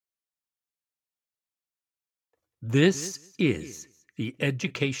This is the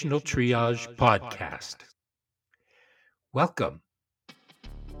Educational Triage Podcast. Welcome.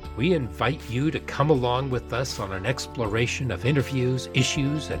 We invite you to come along with us on an exploration of interviews,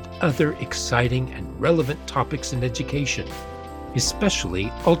 issues, and other exciting and relevant topics in education,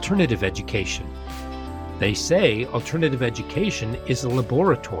 especially alternative education. They say alternative education is a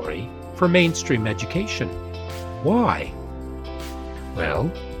laboratory for mainstream education. Why?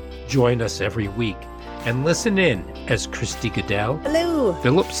 Well, join us every week and listen in as Christy Goodell, hello,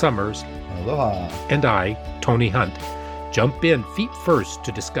 Philip Summers, aloha, and I, Tony Hunt, jump in feet first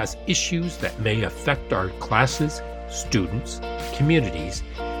to discuss issues that may affect our classes, students, communities,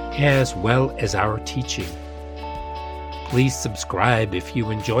 as well as our teaching. Please subscribe if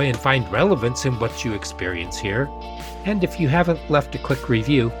you enjoy and find relevance in what you experience here. And if you haven't left a quick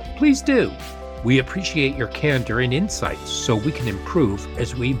review, please do. We appreciate your candor and insights so we can improve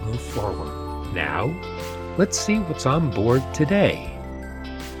as we move forward. Now, let's see what's on board today.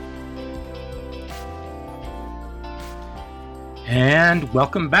 And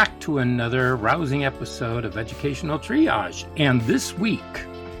welcome back to another rousing episode of Educational Triage. And this week,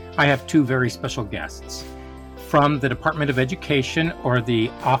 I have two very special guests. From the Department of Education, or the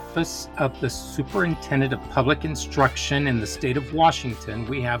Office of the Superintendent of Public Instruction in the state of Washington,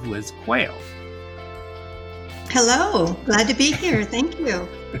 we have Liz Quayle. hello, glad to be here. Thank you.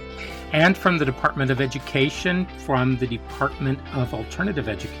 And from the Department of Education, from the Department of Alternative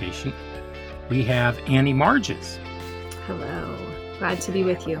Education, we have Annie Marges. Hello, glad to be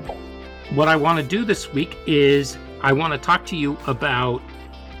with you. What I want to do this week is I want to talk to you about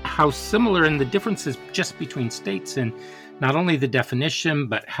how similar and the differences just between states and not only the definition,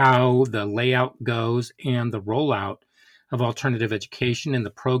 but how the layout goes and the rollout of alternative education and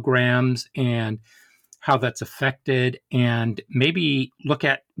the programs and how that's affected, and maybe look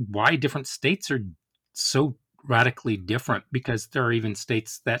at why different states are so radically different, because there are even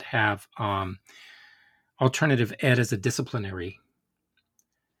states that have alternative ed as a disciplinary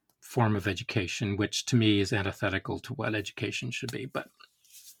form of education, which to me is antithetical to what education should be, but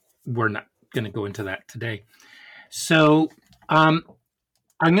we're not going to go into that today. So I'm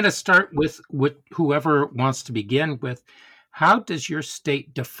going to start with whoever wants to begin with. How does your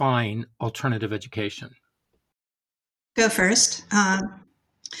state define alternative education? Go first.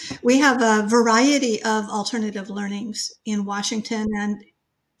 We have a variety of alternative learnings in Washington, and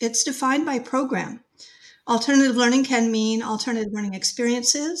it's defined by program. Alternative learning can mean alternative learning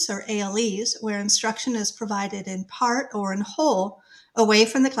experiences, or ALEs, where instruction is provided in part or in whole away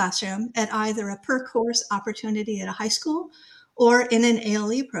from the classroom at either a per-course opportunity at a high school or in an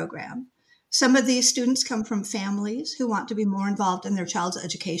ALE program. Some of these students come from families who want to be more involved in their child's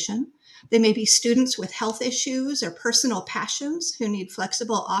education. They may be students with health issues or personal passions who need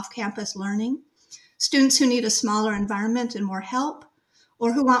flexible off-campus learning, students who need a smaller environment and more help,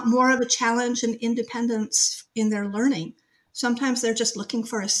 or who want more of a challenge and independence in their learning. Sometimes they're just looking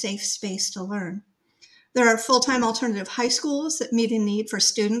for a safe space to learn. There are full-time alternative high schools that meet a need for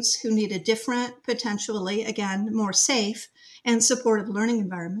students who need a different, potentially, again, more safe and supportive learning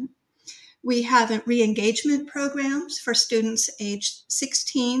environment. We have re-engagement programs for students aged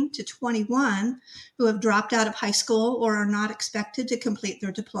 16 to 21 who have dropped out of high school or are not expected to complete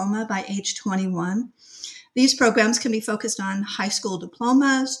their diploma by age 21. These programs can be focused on high school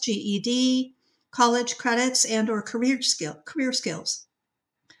diplomas, GED, college credits, and or career skills.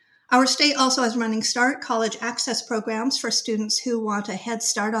 Our state also has Running Start college access programs for students who want a head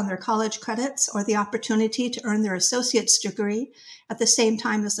start on their college credits or the opportunity to earn their associate's degree at the same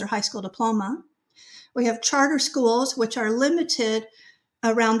time as their high school diploma. We have charter schools, which are limited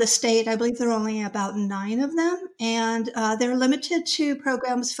around the state. I believe there are only about 9 of them, and they're limited to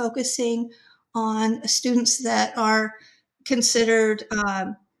programs focusing on students that are considered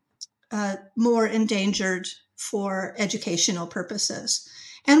more endangered for educational purposes.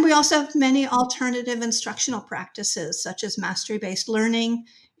 And we also have many alternative instructional practices, such as mastery-based learning,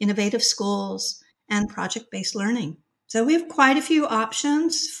 innovative schools, and project-based learning. So we have quite a few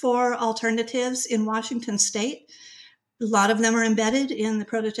options for alternatives in Washington state. A lot of them are embedded in the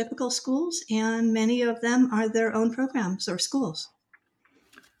prototypical schools, and many of them are their own programs or schools.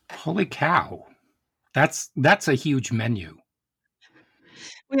 Holy cow. That's a huge menu.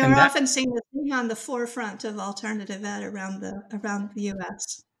 We are often seen as being on the forefront of alternative ed around the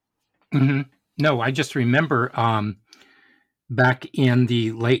U.S. Mm-hmm. No, I just remember back in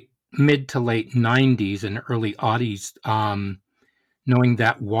the mid to late 90s and early aughties, knowing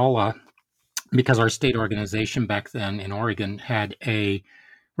that WALA, because our state organization back then in Oregon had a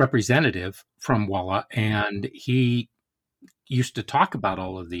representative from WALA, and he used to talk about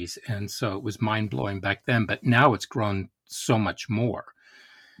all of these. And so it was mind-blowing back then, but now it's grown so much more.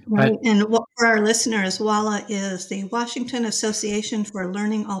 Right. And for our listeners, WALA is the Washington Association for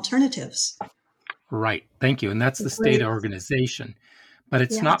Learning Alternatives. Right. Thank you. And that's the state organization. But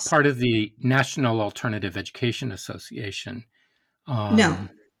it's not part of the National Alternative Education Association. No.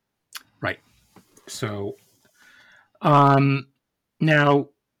 Right. So now,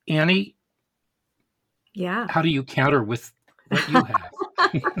 Annie, how do you counter with what you have?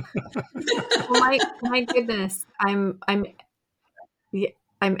 Well, my goodness, I'm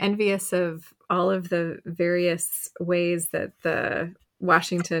envious of all of the various ways that the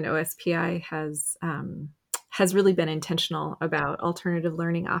Washington OSPI has really been intentional about alternative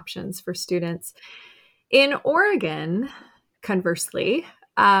learning options for students. In Oregon, conversely,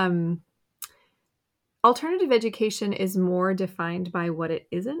 alternative education is more defined by what it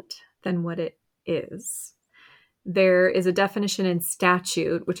isn't than what it is. There is a definition in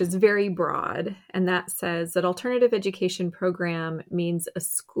statute, which is very broad, and that says that alternative education program means a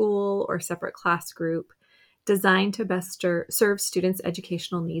school or separate class group designed to best serve students'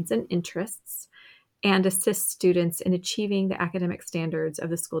 educational needs and interests and assist students in achieving the academic standards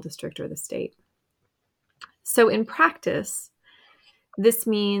of the school district or the state. So in practice, this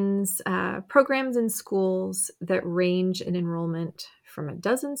means programs in schools that range in enrollment from a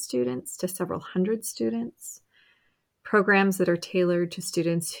dozen students to several hundred students, programs that are tailored to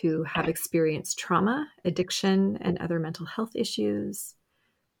students who have experienced trauma, addiction, and other mental health issues,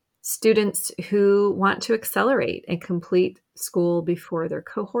 students who want to accelerate and complete school before their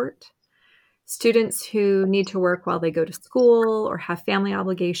cohort, students who need to work while they go to school or have family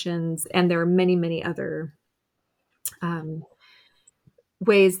obligations, and there are many, many other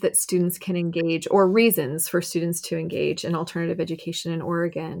ways that students can engage, or reasons for students to engage in alternative education in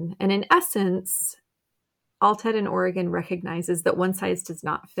Oregon. And in essence, ALTED in Oregon recognizes that one size does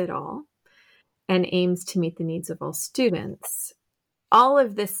not fit all and aims to meet the needs of all students. All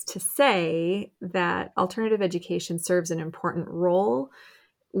of this to say that alternative education serves an important role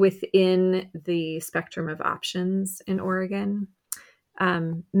within the spectrum of options in Oregon.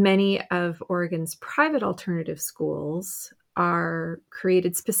 Many of Oregon's private alternative schools are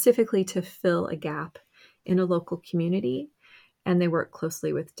created specifically to fill a gap in a local community, and they work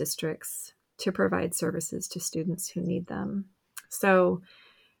closely with districts to provide services to students who need them. So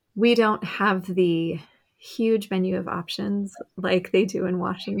we don't have the huge menu of options like they do in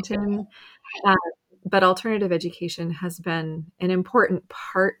Washington, but alternative education has been an important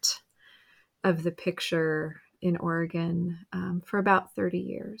part of the picture in Oregon for about 30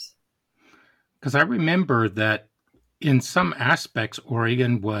 years. Because I remember that in some aspects,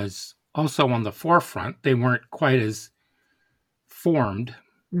 Oregon was also on the forefront. They weren't quite as formed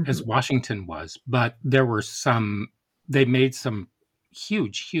as Washington was, but there were they made some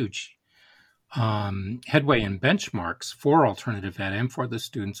huge headway and benchmarks for alternative ed and for the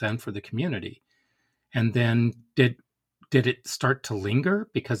students and for the community. And then did it start to linger?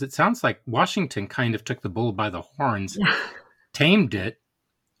 Because it sounds like Washington kind of took the bull by the horns, tamed it,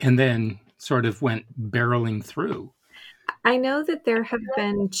 and then sort of went barreling through. I know that there have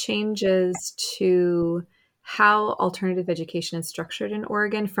been changes to how alternative education is structured in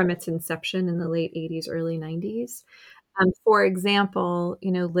Oregon from its inception in the late 80s, early 90s. For example,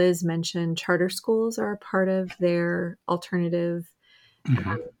 Liz mentioned charter schools are a part of their alternative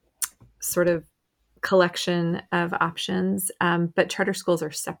sort of collection of options, but charter schools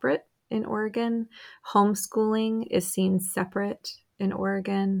are separate in Oregon. Homeschooling is seen separate in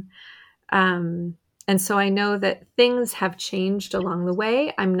Oregon. And so I know that things have changed along the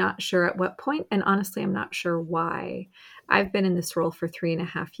way. I'm not sure at what point, and honestly, I'm not sure why. I've been in this role for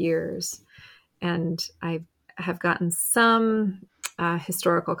 3.5 years, and I have gotten some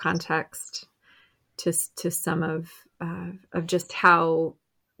historical context to some of just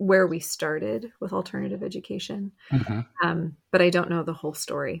where we started with alternative education. But I don't know the whole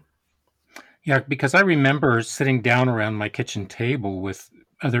story. Yeah, because I remember sitting down around my kitchen table with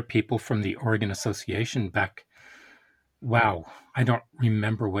other people from the Oregon Association back, I don't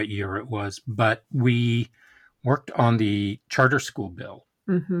remember what year it was, but we worked on the charter school bill.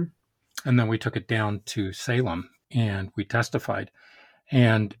 And then we took it down to Salem and we testified.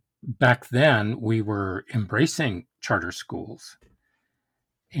 And back then we were embracing charter schools.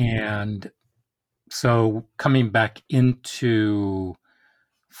 And so coming back into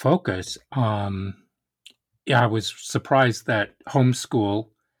focus, I was surprised that homeschool,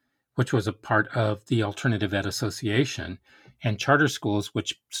 which was a part of the Alternative Ed Association, and charter schools,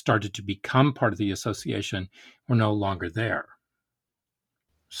 which started to become part of the association, were no longer there.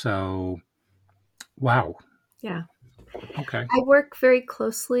 So, wow. Yeah. Okay. I work very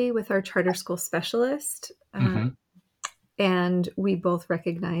closely with our charter school specialist, Mm-hmm. and we both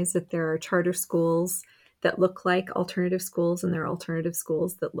recognize that there are charter schools that look like alternative schools, and there are alternative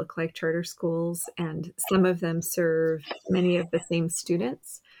schools that look like charter schools, and some of them serve many of the same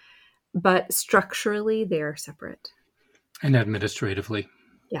students, but structurally they are separate. And administratively.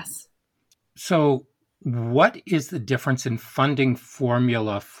 Yes. So, what is the difference in funding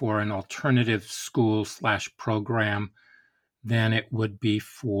formula for an alternative school/program than it would be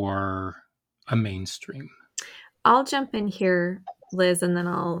for a mainstream? I'll jump in here, Liz, and then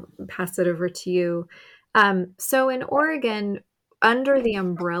I'll pass it over to you. So in Oregon, under the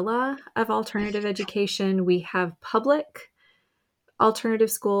umbrella of alternative education, we have public alternative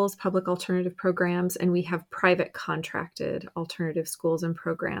schools, public alternative programs, and we have private contracted alternative schools and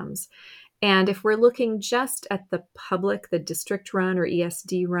programs. And if we're looking just at the public, the district run or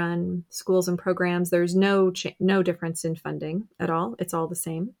ESD run schools and programs, there's no difference in funding at all. It's all the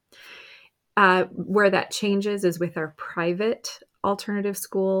same. Where that changes is with our private alternative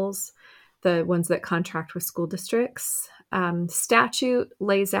schools, the ones that contract with school districts. Statute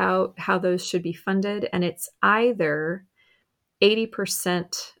lays out how those should be funded, and it's either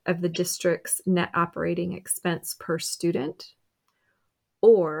 80% of the district's net operating expense per student,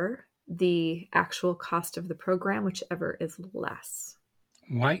 or the actual cost of the program, whichever is less.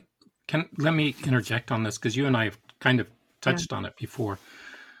 Why? Let me interject on this, because you and I have kind of touched on it before.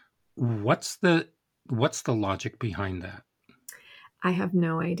 What's the logic behind that? I have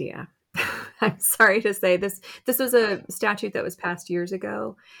no idea. I'm sorry to say this was a statute that was passed years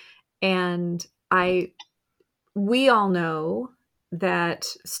ago, and we all know that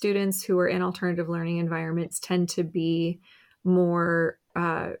students who are in alternative learning environments tend to be more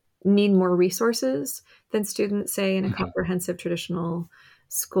need more resources than students, say, in a comprehensive traditional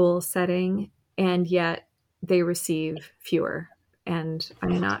school setting, and yet they receive fewer. And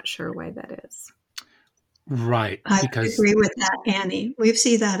I'm not sure why that is. Right. I agree with that, Annie. We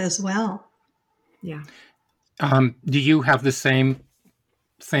see that as well. Yeah. Do you have the same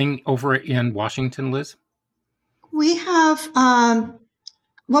thing over in Washington, Liz? We have,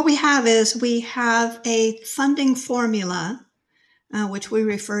 what we have is we have a funding formula, which we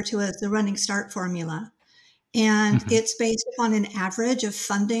refer to as the Running Start formula. And it's based upon an average of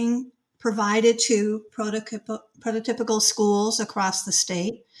funding provided to prototypical schools across the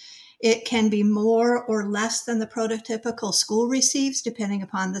state. It can be more or less than the prototypical school receives, depending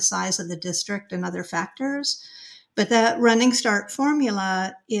upon the size of the district and other factors. But that Running Start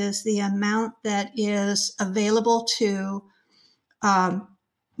formula is the amount that is available to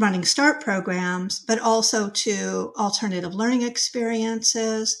Running Start programs, but also to alternative learning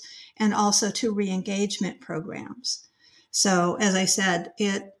experiences and also to re-engagement programs. So, as I said,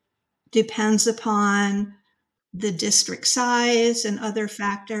 it depends upon the district size and other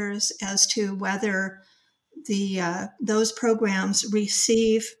factors as to whether those programs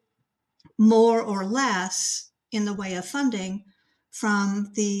receive more or less in the way of funding from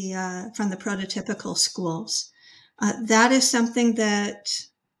the prototypical schools. That is something that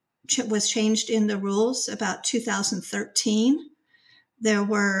was changed in the rules about 2013. There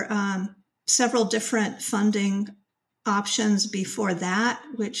were several different funding options before that,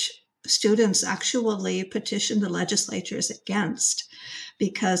 which students actually petitioned the legislatures against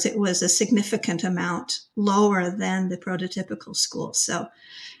because it was a significant amount lower than the prototypical schools. So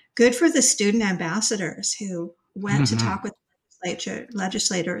good for the student ambassadors who went to talk with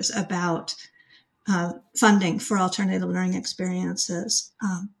legislators about funding for alternative learning experiences.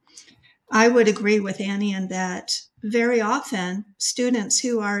 I would agree with Annie in that very often students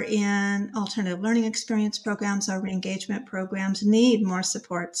who are in alternative learning experience programs or re-engagement programs need more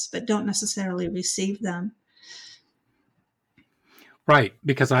supports, but don't necessarily receive them. Right,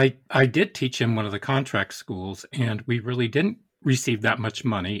 because I did teach in one of the contract schools, and we really didn't receive that much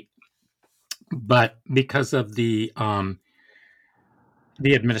money. But because of the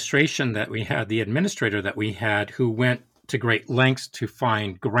administration that we had, the administrator that we had, who went to great lengths to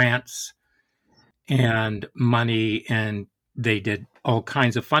find grants and money, and they did all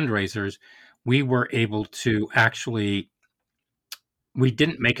kinds of fundraisers, we were able to we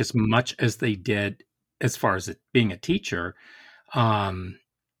didn't make as much as they did as far as it being a teacher.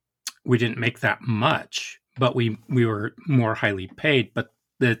 We didn't make that much, but we were more highly paid, but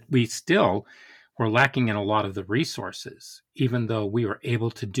that we still were lacking in a lot of the resources, even though we were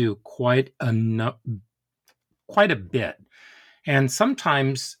able to do quite a bit. And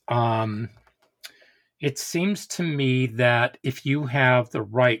sometimes it seems to me that if you have the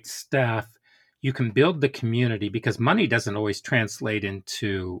right staff, you can build the community, because money doesn't always translate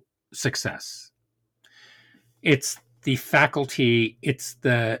into success. It's the faculty, it's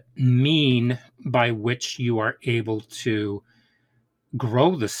the mean by which you are able to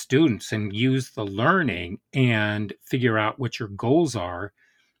grow the students and use the learning and figure out what your goals are.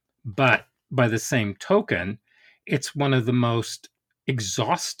 But by the same token, it's one of the most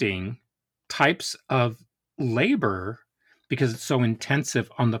exhausting types of labor because it's so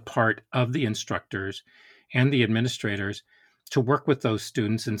intensive on the part of the instructors and the administrators to work with those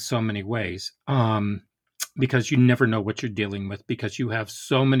students in so many ways. Because you never know what you're dealing with, because you have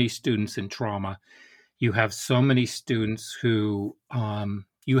so many students in trauma. You have so many students who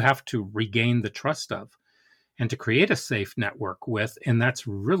you have to regain the trust of and to create a safe network with. And that's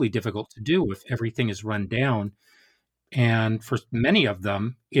really difficult to do if everything is run down. And for many of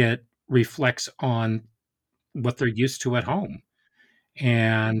them, it reflects on what they're used to at home.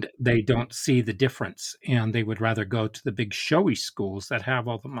 And they don't see the difference. And they would rather go to the big showy schools that have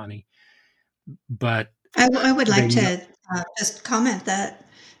all the money. But I would they like know. to just comment that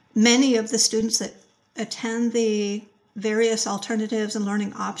many of the students that attend the various alternatives and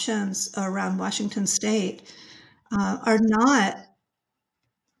learning options around Washington State are not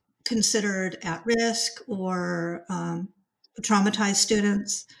considered at risk or traumatized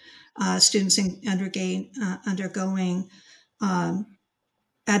students, students undergoing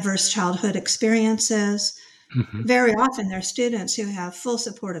adverse childhood experiences. Mhm. Very often, they're students who have full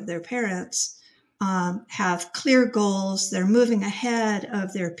support of their parents, have clear goals, they're moving ahead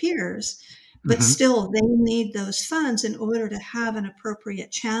of their peers, but Mhm. still they need those funds in order to have an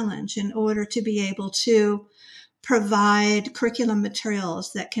appropriate challenge, in order to be able to provide curriculum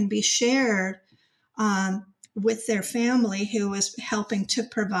materials that can be shared with their family who is helping to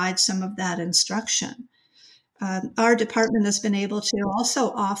provide some of that instruction. Our department has been able to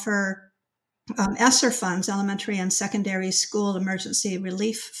also offer ESSER funds, elementary and secondary school emergency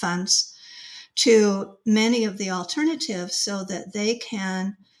relief funds, to many of the alternatives so that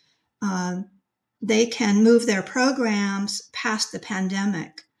um, they can move their programs past the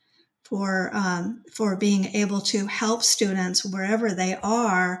pandemic for being able to help students wherever they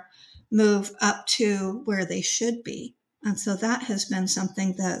are move up to where they should be. And so that has been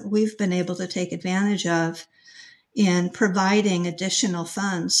something that we've been able to take advantage of in providing additional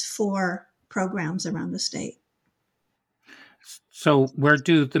funds for programs around the state. So, where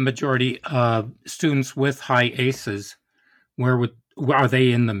do the majority of students with high ACEs, where would are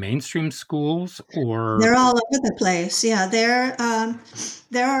they in the mainstream schools or? They're all over the place. Yeah, there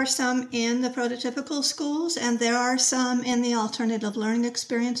are some in the prototypical schools, and there are some in the alternative learning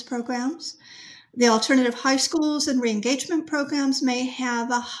experience programs. The alternative high schools and re-engagement programs may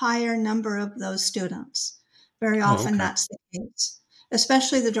have a higher number of those students. Very Oh, often okay. that's the case,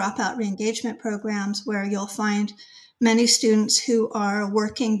 especially the dropout re-engagement programs, where you'll find many students who are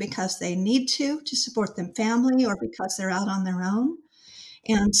working because they need to support their family or because they're out on their own.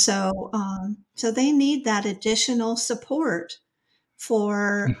 And so they need that additional support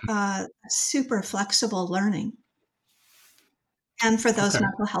for Mhm. super flexible learning and for those Okay.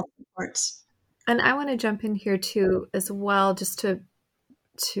 mental health supports. And I want to jump in here too, as well, just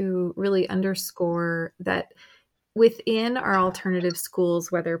to really underscore that within our alternative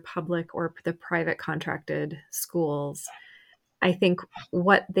schools, whether public or the private contracted schools, I think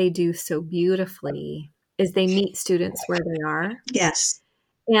what they do so beautifully is they meet students where they are. Yes.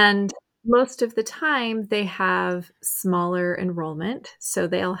 And most of the time they have smaller enrollment, so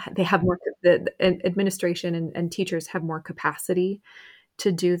they have more, the administration and teachers have more capacity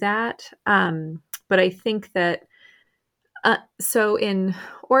to do that. But I think that so in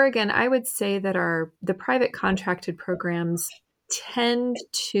Oregon, I would say that the private contracted programs tend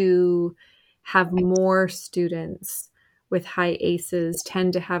to have more students with high ACEs,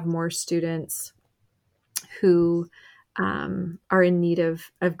 tend to have more students who are in need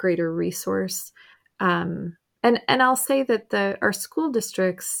of greater resource. And I'll say that our school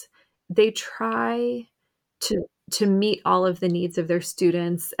districts, they try to meet all of the needs of their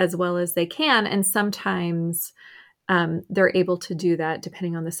students as well as they can, and sometimes they're able to do that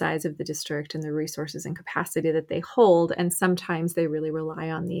depending on the size of the district and the resources and capacity that they hold. And sometimes they really rely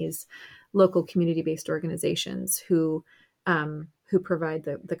on these local community-based organizations who provide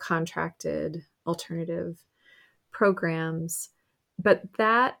the contracted alternative programs. But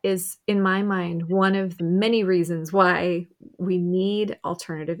that is, in my mind, one of the many reasons why we need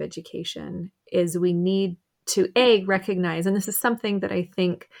alternative education is we need to recognize, and this is something that I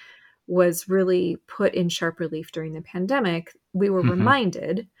think was really put in sharp relief during the pandemic. We were Mhm.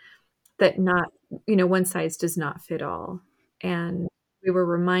 reminded that not, one size does not fit all. And we were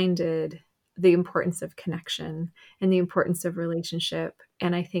reminded the importance of connection and the importance of relationship.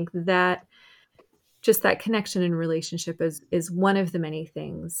 And I think that just that connection and relationship is one of the many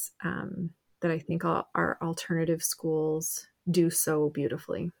things that I think our alternative schools do so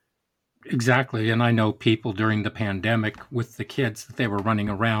beautifully. Exactly. And I know people during the pandemic with the kids that they were running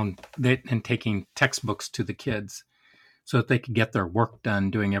around and taking textbooks to the kids so that they could get their work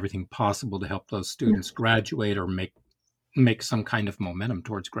done, doing everything possible to help those students graduate or make some kind of momentum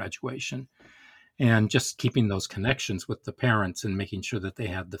towards graduation. And just keeping those connections with the parents and making sure that they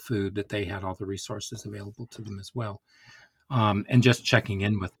had the food, that they had all the resources available to them as well. And just checking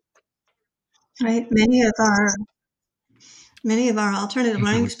in with. Right. Many of our alternative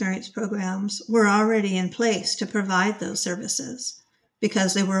learning experience programs were already in place to provide those services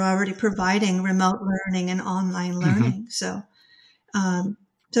because they were already providing remote learning and online learning. So it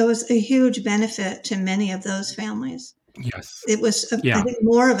was a huge benefit to many of those families. Yes. It was, I think,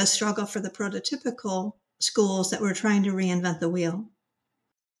 more of a struggle for the prototypical schools that were trying to reinvent the wheel.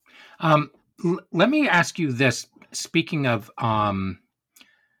 Let me ask you this. Speaking of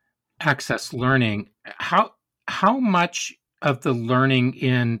access learning, how much of the learning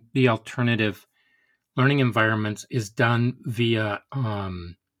in the alternative learning environments is done via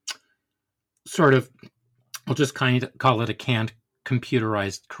sort of, I'll just kind of call it a canned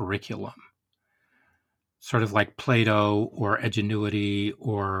computerized curriculum, sort of like Plato or Edgenuity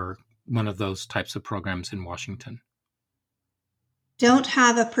or one of those types of programs in Washington? Don't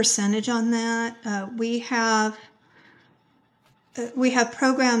have a percentage on that. We have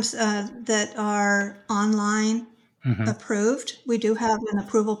programs that are online approved. We do have an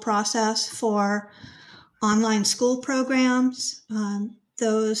approval process for online school programs.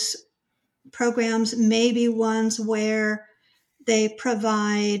 Those programs may be ones where they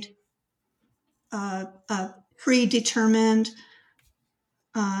provide a predetermined,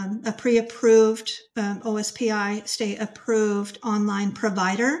 a pre-approved OSPI state-approved online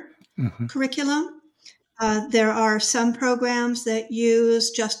provider curriculum. There are some programs that use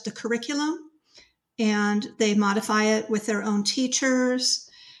just the curriculum and they modify it with their own teachers.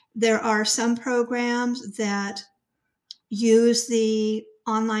 There are some programs that use the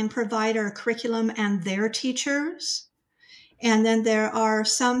online provider curriculum and their teachers. And then there are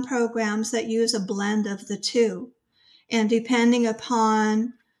some programs that use a blend of the two. And depending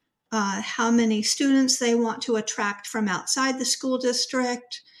upon how many students they want to attract from outside the school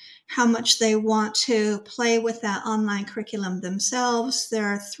district, how much they want to play with that online curriculum themselves, there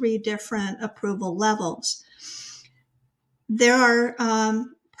are 3 different approval levels. There are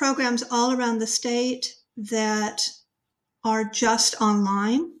programs all around the state that are just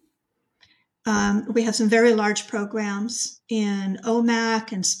online. We have some very large programs in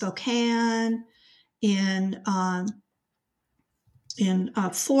Omak and Spokane, in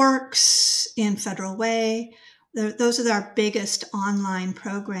Forks, in Federal Way. Those are our biggest online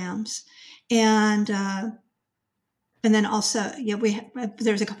programs, and then also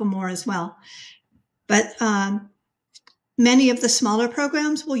there's a couple more as well. But many of the smaller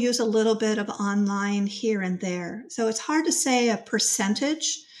programs will use a little bit of online here and there. So it's hard to say a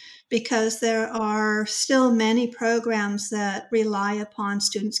percentage because there are still many programs that rely upon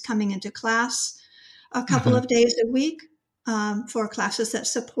students coming into class a couple of days a week for classes that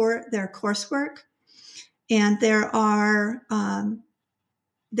support their coursework. And there are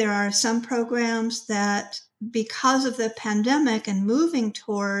some programs that, because of the pandemic and moving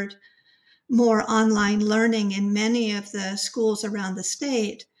toward more online learning in many of the schools around the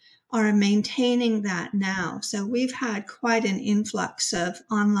state, are maintaining that now. So we've had quite an influx of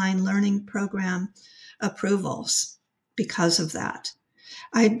online learning program approvals because of that.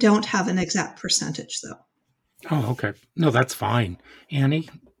 I don't have an exact percentage, though. Oh, okay. No, that's fine. Annie,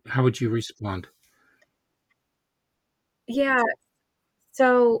 how would you respond? Yeah.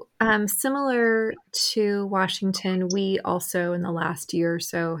 So similar to Washington, we also in the last year or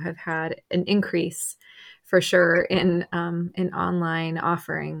so have had an increase for sure in online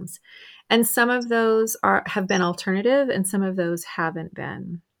offerings. And some of those have been alternative and some of those haven't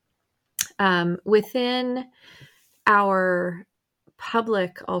been. Within our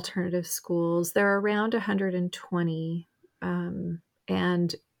public alternative schools, there are around 120.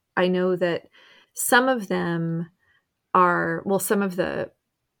 And I know that some of them are, well, some of the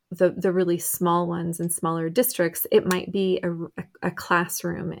really small ones in smaller districts, it might be a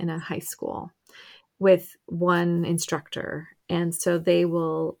classroom in a high school with one instructor. And so they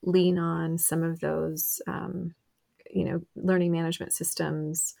will lean on some of those, learning management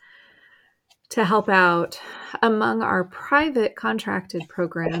systems to help out. Among our private contracted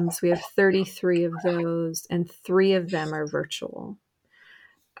programs, we have 33 of those, and 3 of them are virtual.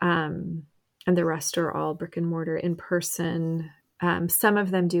 And the rest are all brick and mortar in person. Some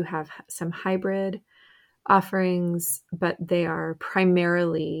of them do have some hybrid, offerings, but they are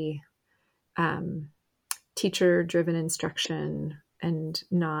primarily teacher-driven instruction and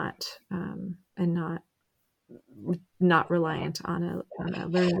not reliant on a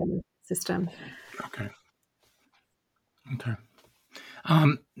learning system. Okay.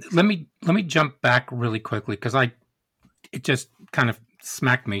 Let me jump back really quickly because it just kind of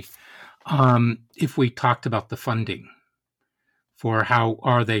smacked me. If we talked about the funding for how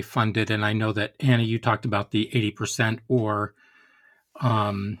are they funded, and I know that Annie, you talked about the 80% or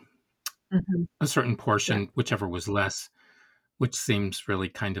a certain portion, whichever was less, which seems really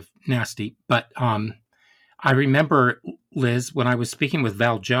kind of nasty. But I remember, Liz, when I was speaking with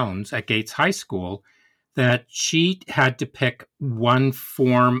Val Jones at Gates High School, that she had to pick one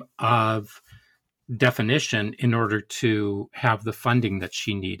form of definition in order to have the funding that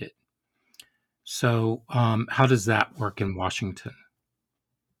she needed. So how does that work in Washington?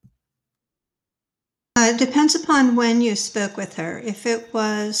 It depends upon when you spoke with her. If it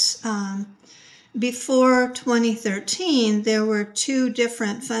was before 2013, there were two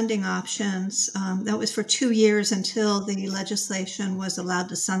different funding options. That was for 2 years until the legislation was allowed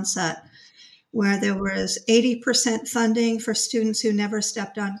to sunset, where there was 80% funding for students who never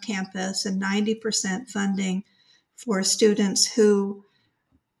stepped on campus and 90% funding for students who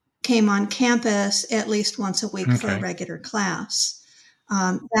came on campus at least once a week for a regular class.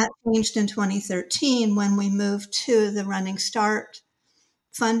 That changed in 2013 when we moved to the Running Start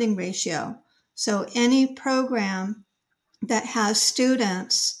funding ratio. So any program that has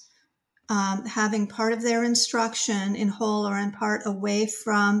students having part of their instruction in whole or in part away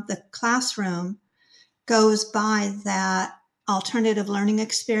from the classroom goes by that alternative learning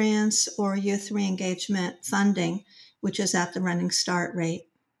experience or youth re-engagement funding, which is at the Running Start rate.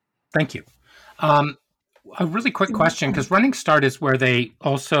 Thank you. A really quick question, because Running Start is where they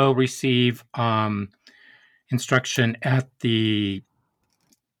also receive instruction at the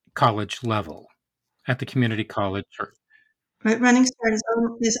college level, at the community college. Right, Running Start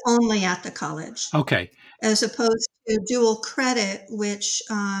is only at the college. Okay. As opposed to dual credit, which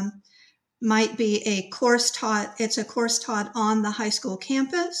might be a course taught. It's a course taught on the high school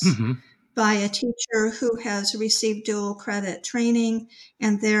campus by a teacher who has received dual credit training,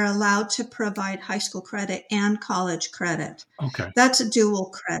 and they're allowed to provide high school credit and college credit. Okay. That's a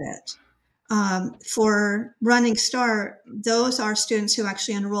dual credit. For Running Start, those are students who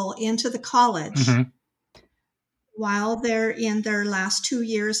actually enroll into the college while they're in their last 2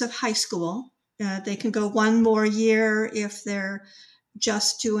 years of high school. They can go one more year if they're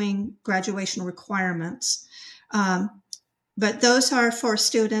just doing graduation requirements. But those are for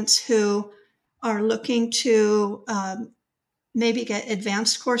students who are looking to maybe get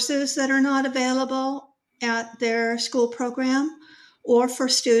advanced courses that are not available at their school program, or for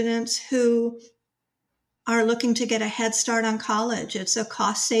students who are looking to get a head start on college. It's a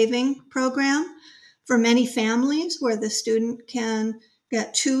cost-saving program for many families where the student can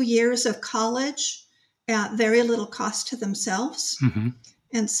get 2 years of college at very little cost to themselves.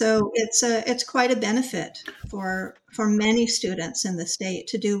 And so it's quite a benefit for many students in the state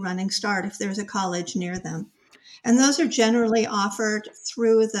to do Running Start if there's a college near them. And those are generally offered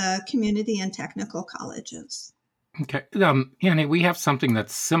through the community and technical colleges. Okay. Annie, we have something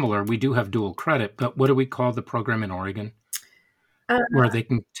that's similar. We do have dual credit, but what do we call the program in Oregon? Where they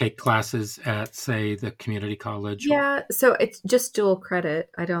can take classes at, say, the community college? Yeah, so it's just dual credit.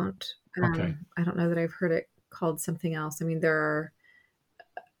 I don't know that I've heard it called something else. I mean, there are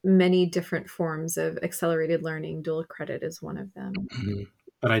many different forms of accelerated learning. Dual credit is one of them.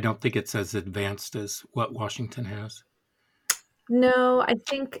 But I don't think it's as advanced as what Washington has. No, I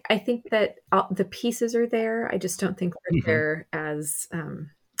think that the pieces are there. I just don't think that they're as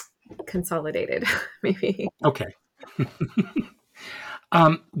consolidated, maybe. Okay.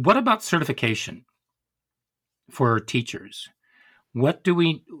 What about certification for teachers? What do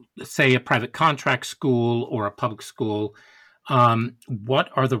we say a private contract school or a public school? What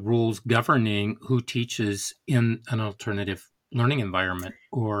are the rules governing who teaches in an alternative learning environment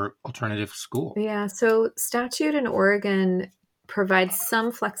or alternative school? Yeah, so statute in Oregon provides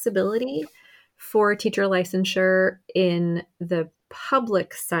some flexibility for teacher licensure in the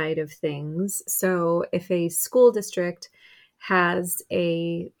public side of things. So if a school district has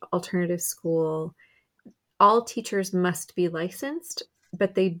a alternative school, all teachers must be licensed,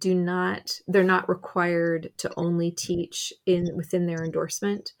 but they're not required to only teach within their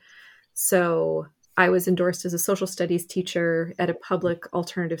endorsement. So I was endorsed as a social studies teacher at a public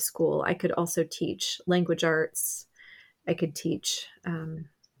alternative school. I could also teach language arts. I could teach,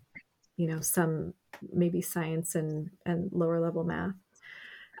 some maybe science and lower level math.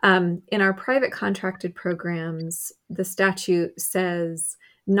 In our private contracted programs, the statute says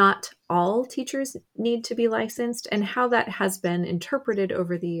not all teachers need to be licensed, and how that has been interpreted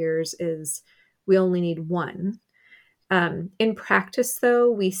over the years is we only need one. In practice,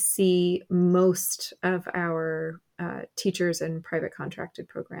 though, we see most of our teachers in private contracted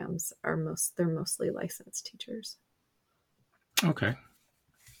programs they're mostly licensed teachers. Okay,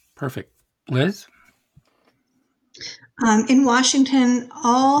 perfect. Liz? In Washington,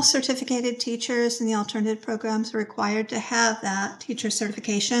 all certificated teachers in the alternative programs are required to have that teacher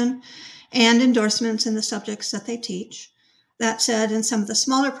certification and endorsements in the subjects that they teach. That said, in some of the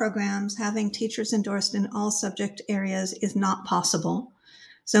smaller programs, having teachers endorsed in all subject areas is not possible.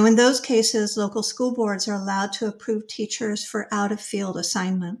 So in those cases, local school boards are allowed to approve teachers for out-of-field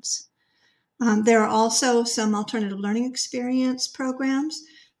assignments. There are also some alternative learning experience programs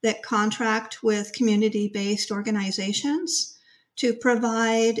that contract with community-based organizations to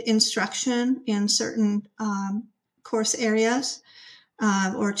provide instruction in certain course areas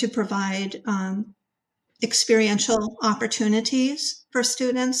or to provide experiential opportunities for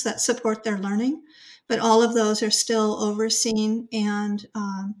students that support their learning. But all of those are still overseen and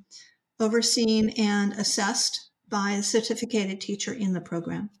assessed by a certificated teacher in the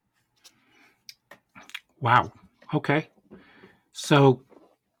program. Wow. Okay. So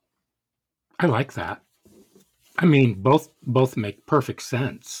I like that. I mean, both make perfect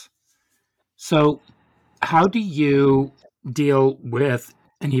sense. So how do you deal with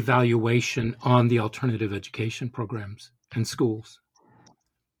an evaluation on the alternative education programs and schools?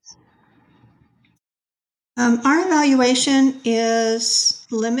 Our evaluation is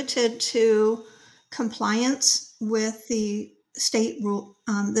limited to compliance with the state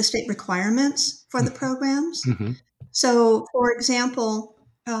requirements for the programs. Mm-hmm. So, for example,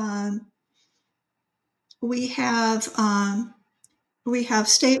 we have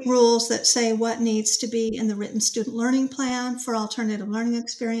state rules that say what needs to be in the written student learning plan for alternative learning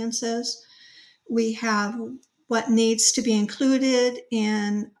experiences. We have what needs to be included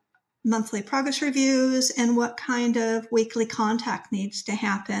in monthly progress reviews and what kind of weekly contact needs to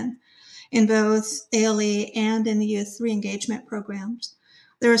happen in both ALE and in the youth re-engagement programs.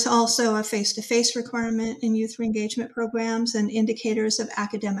 There is also a face-to-face requirement in youth re-engagement programs and indicators of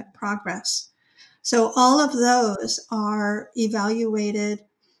academic progress. So all of those are evaluated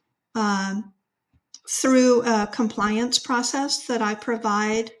through a compliance process that I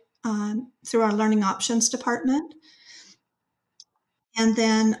provide through our Learning Options Department. And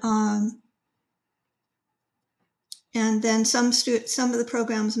then some of the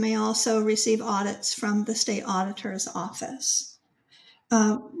programs may also receive audits from the state auditor's office.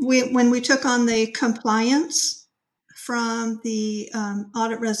 When we took on the compliance from the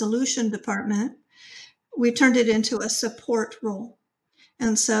audit resolution department, we turned it into a support role.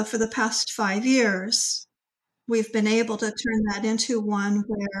 And so for the past 5 years, we've been able to turn that into one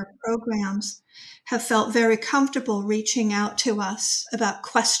where programs have felt very comfortable reaching out to us about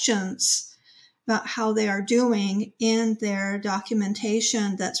questions about how they are doing in their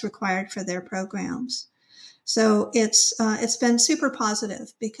documentation that's required for their programs. So it's been super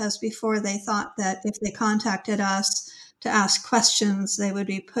positive, because before they thought that if they contacted us to ask questions, they would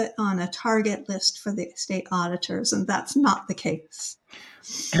be put on a target list for the state auditors, and that's not the case.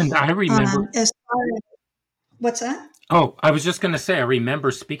 And I remember... What's that? Oh, I was just going to say, I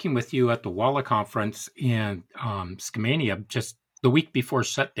remember speaking with you at the WALA conference in Skamania just the week before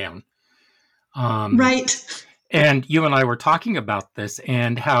shutdown. Right. And you and I were talking about this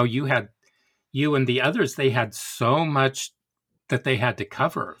and how you and the others, they had so much that they had to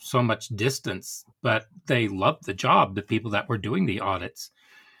cover, so much distance, but they loved the job, the people that were doing the audits.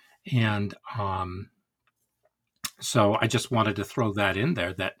 And so I just wanted to throw that in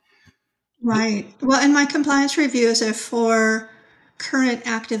there. Right. Well, and my compliance reviews are for current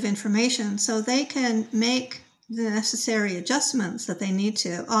active information, so they can make the necessary adjustments that they need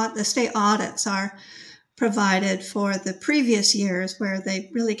to. The state audits are provided for the previous years, where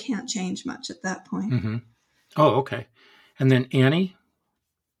they really can't change much at that point. Mm-hmm. Oh, okay. And then Annie,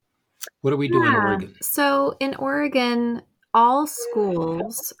 what do we do in Oregon? So in Oregon, all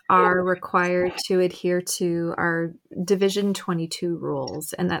schools are required to adhere to our Division 22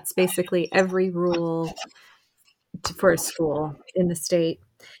 rules, and that's basically every rule for a school in the state.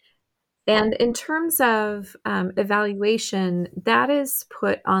 And in terms of evaluation, that is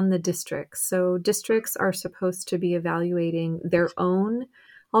put on the districts. So districts are supposed to be evaluating their own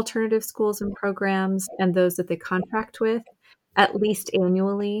alternative schools and programs and those that they contract with at least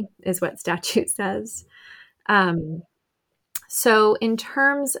annually, is what statute says. So in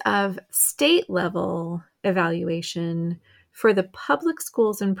terms of state level evaluation, For the public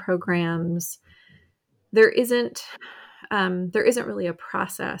schools and programs, there isn't really a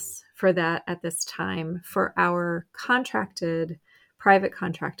process for that at this time. For our private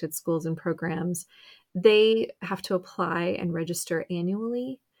contracted schools and programs, they have to apply and register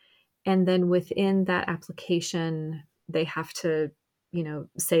annually. And then within that application, they have to,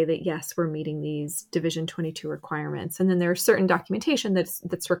 say that, yes, we're meeting these Division 22 requirements. And then there's certain documentation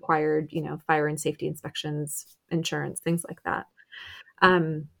that's required, fire and safety inspections, insurance, things like that.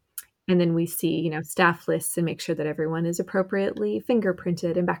 And then we see, staff lists and make sure that everyone is appropriately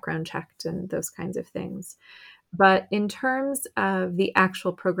fingerprinted and background checked and those kinds of things. But in terms of the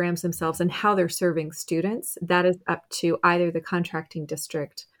actual programs themselves and how they're serving students, that is up to either the contracting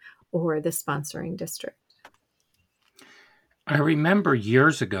district or the sponsoring district. I remember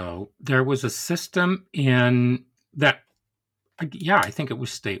years ago, there was a system in that, I think it was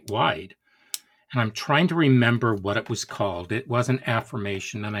statewide. And I'm trying to remember what it was called. It was an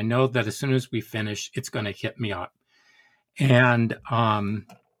affirmation. And I know that as soon as we finish, it's going to hit me up. And,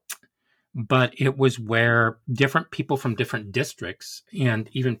 but it was where different people from different districts and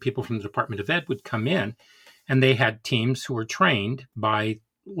even people from the Department of Ed would come in, and they had teams who were trained by,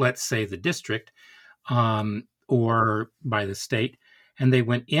 let's say, the district or by the state. And they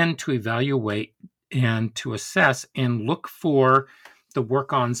went in to evaluate and to assess and look for the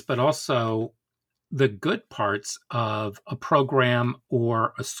work-ons, but also the good parts of a program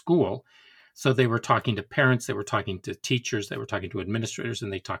or a school. So they were talking to parents, they were talking to teachers, they were talking to administrators,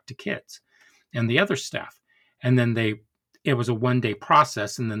 and they talked to kids and the other staff. And then it was a one-day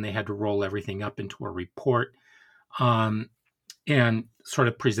process, and then they had to roll everything up into a report and sort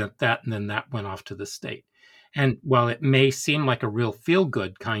of present that, and then that went off to the state. And while it may seem like a real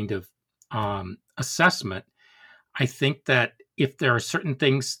feel-good kind of assessment, I think that if there are certain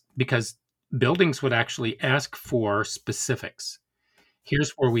things, because buildings would actually ask for specifics.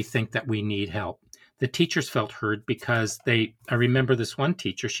 Here's where we think that we need help. The teachers felt heard because I remember this one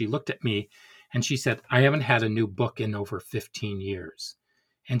teacher, she looked at me and she said, I haven't had a new book in over 15 years.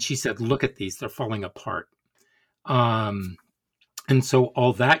 And she said, look at these, they're falling apart. And so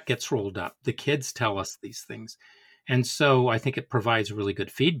all that gets rolled up. The kids tell us these things. And so I think it provides really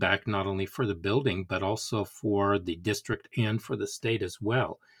good feedback, not only for the building, but also for the district and for the state as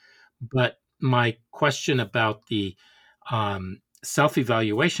well. But my question about the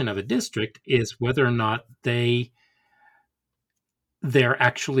self-evaluation of a district is whether or not they're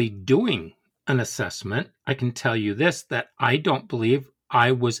actually doing an assessment. I can tell you this, that I don't believe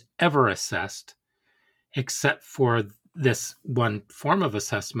I was ever assessed except for this one form of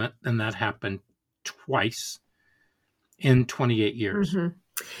assessment, and that happened twice in 28 years. Mm-hmm.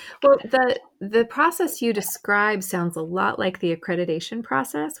 Well, the process you describe sounds a lot like the accreditation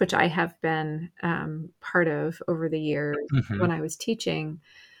process, which I have been part of over the years when I was teaching.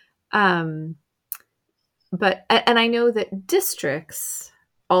 And I know that districts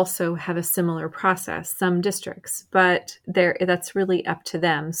also have a similar process, some districts, but that's really up to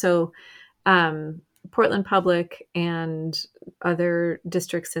them. So Portland Public and other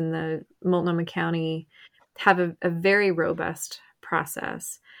districts in the Multnomah County have a very robust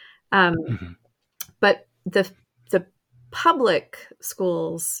process. But the public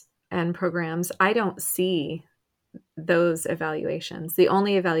schools and programs, I don't see those evaluations. The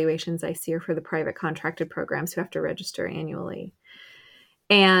only evaluations I see are for the private contracted programs who have to register annually.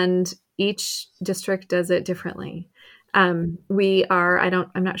 And each district does it differently. I'm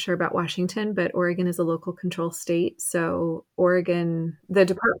not sure about Washington, but Oregon is a local control state. So Oregon,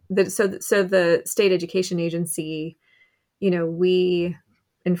 the state education agency, we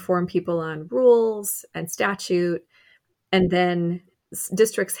inform people on rules and statute, and then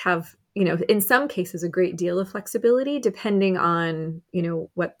districts have, in some cases, a great deal of flexibility depending on,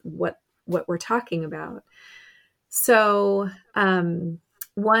 what we're talking about. So,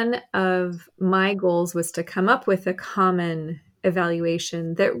 one of my goals was to come up with a common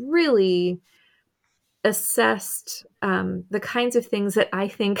evaluation that really assessed the kinds of things that I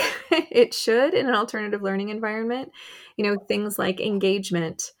think it should in an alternative learning environment. Things like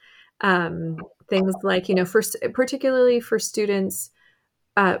engagement, things like, particularly for students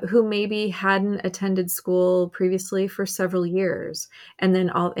who maybe hadn't attended school previously for several years, and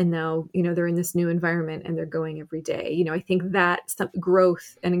now, they're in this new environment and they're going every day. I think that some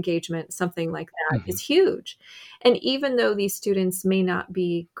growth and engagement, something like that, is huge. And even though these students may not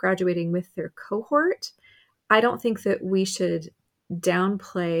be graduating with their cohort, I don't think that we should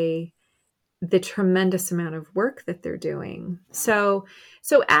downplay the tremendous amount of work that they're doing. So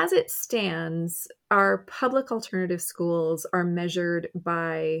as it stands, our public alternative schools are measured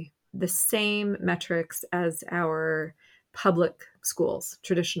by the same metrics as our public schools,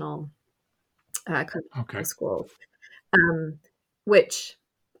 traditional Okay. schools, which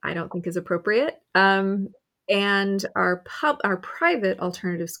I don't think is appropriate. And our private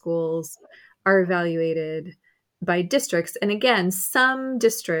alternative schools are evaluated by districts. And again, some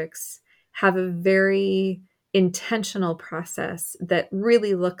districts have a very intentional process that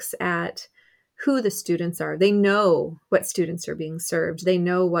really looks at who the students are. They know what students are being served. They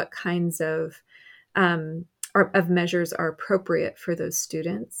know what kinds of measures are appropriate for those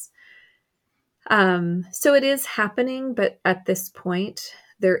students. So it is happening, but at this point,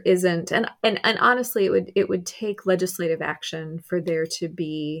 there isn't. And honestly, it would take legislative action for there to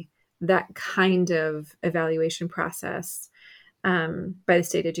be that kind of evaluation process by the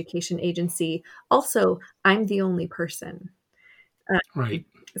state education agency. Also, I'm the only person. Right.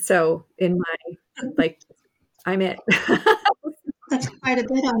 So in my, I'm it. That's quite a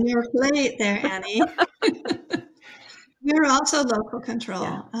bit on your plate there, Annie. You're also local control.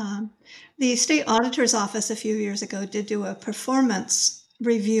 Yeah. The state auditor's office a few years ago did do a performance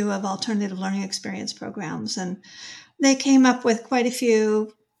review of alternative learning experience programs, and they came up with quite a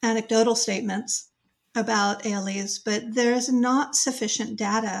few anecdotal statements about ALEs, but there's not sufficient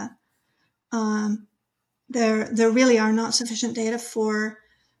data. There really are not sufficient data for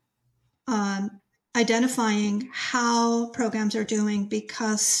identifying how programs are doing,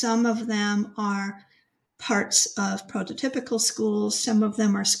 because some of them are parts of prototypical schools. Some of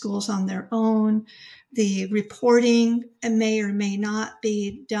them are schools on their own. The reporting may or may not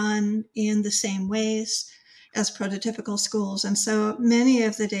be done in the same ways as prototypical schools. And so many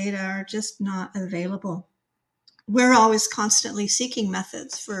of the data are just not available. We're always constantly seeking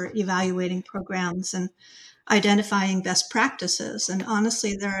methods for evaluating programs and identifying best practices. And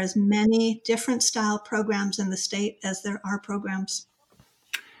honestly, there are as many different style programs in the state as there are programs.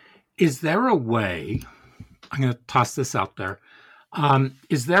 Is there a way, I'm going to toss this out there,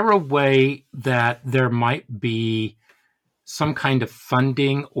 is there a way that there might be some kind of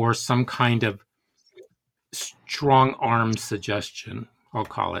funding or some kind of strong arm suggestion, I'll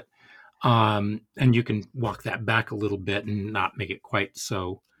call it, and you can walk that back a little bit and not make it quite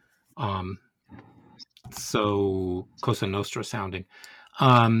so Cosa Nostra sounding,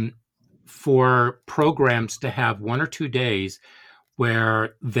 for programs to have 1 or 2 days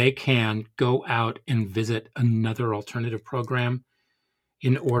where they can go out and visit another alternative program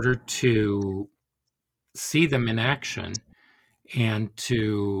in order to see them in action and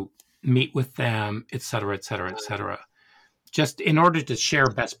to meet with them, et cetera, et cetera, et cetera. Just in order to share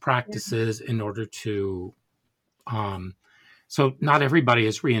best practices, in order to, so not everybody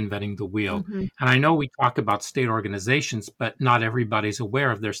is reinventing the wheel. Mm-hmm. And I know we talk about state organizations, but not everybody's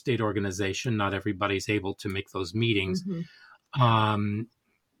aware of their state organization. Not everybody's able to make those meetings. Mm-hmm.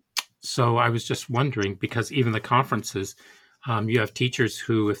 So I was just wondering, because even the conferences, you have teachers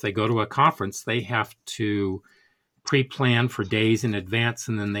who, if they go to a conference, they have to pre-plan for days in advance,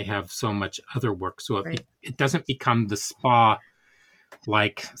 and then they have so much other work. So it doesn't become the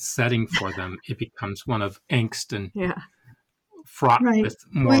spa-like setting for them. It becomes one of angst and fraught with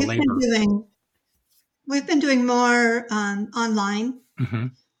more labor. We've been doing more online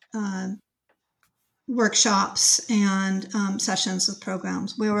workshops and sessions with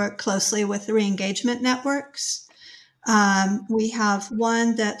programs. We work closely with the re-engagement networks. We have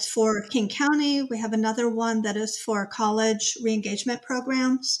one that's for King County. We have another one that is for college re-engagement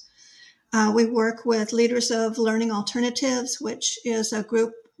programs. We work with Leaders of Learning Alternatives, which is a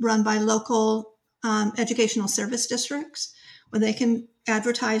group run by local educational service districts, where they can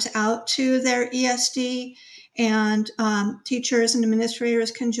advertise out to their ESD, and teachers and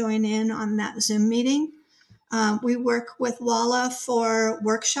administrators can join in on that Zoom meeting. We work with WALA for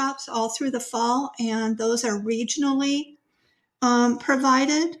workshops all through the fall, and those are regionally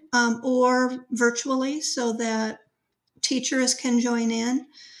provided or virtually, so that teachers can join in.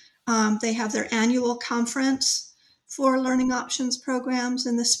 They have their annual conference for learning options programs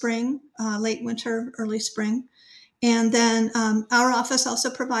in the spring, late winter, early spring. And then our office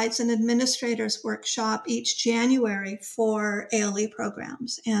also provides an administrator's workshop each January for ALE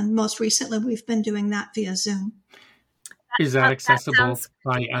programs. And most recently, we've been doing that via Zoom. Is that accessible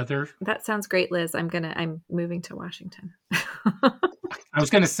by other? That sounds great, Liz. I'm moving to Washington. I was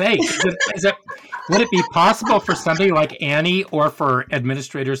going to say, would it be possible for somebody like Annie or for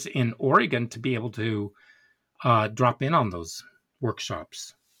administrators in Oregon to be able to drop in on those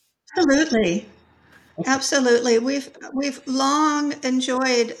workshops? Absolutely. Absolutely. We've long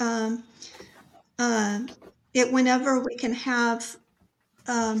enjoyed it whenever we can have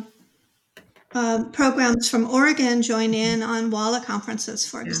programs from Oregon join in on WALA conferences,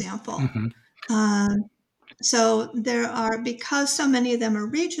 for example. So because so many of them are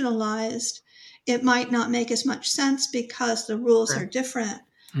regionalized, it might not make as much sense because the rules are different.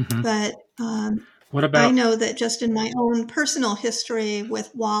 Mm-hmm. But What I about, know that just in my own personal history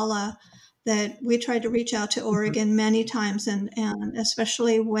with WALA, that we tried to reach out to Oregon many times, and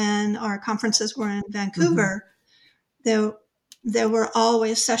especially when our conferences were in Vancouver, there were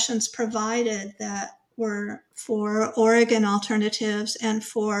always sessions provided that were for Oregon alternatives and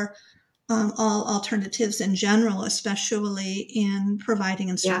for all alternatives in general, especially in providing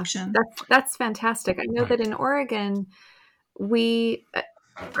instruction. That's fantastic. I know Right. that in Oregon, we,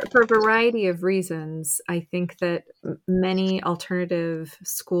 for a variety of reasons, I think that many alternative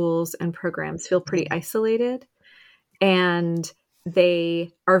schools and programs feel pretty isolated, and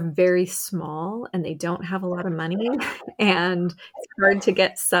they are very small and they don't have a lot of money and it's hard to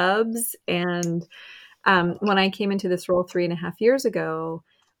get subs. And when I came into this role 3.5 years ago,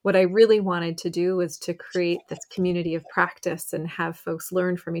 what I really wanted to do was to create this community of practice and have folks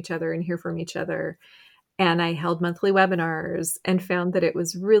learn from each other and hear from each other. And I held monthly webinars and found that it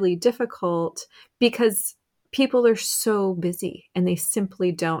was really difficult because people are so busy and they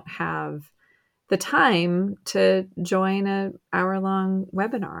simply don't have the time to join an hour-long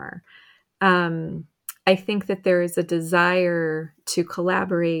webinar. I think that there is a desire to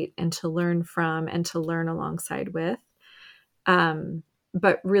collaborate and to learn from and to learn alongside with.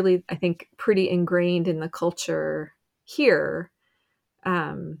 But really, I think pretty ingrained in the culture here.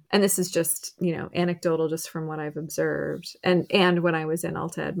 And this is just, anecdotal, just from what I've observed and when I was in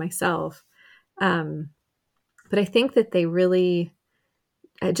Alta Ed myself. But I think that they really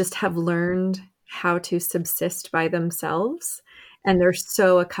just have learned how to subsist by themselves. And they're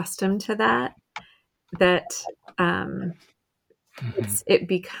so accustomed to that it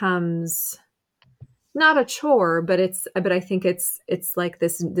becomes not a chore, but I think it's like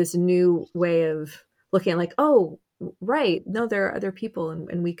this new way of looking at, like, oh, right, no, there are other people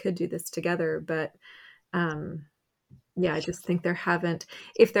and we could do this together. But I just think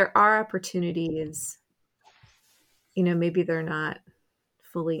if there are opportunities, maybe they're not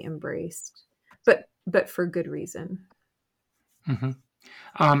fully embraced, but for good reason. Mm-hmm.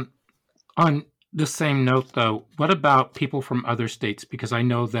 On the same note, though, what about people from other states? Because I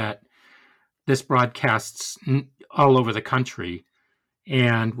know that this broadcasts all over the country,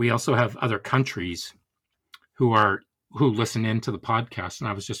 and we also have other countries who listen into the podcast. And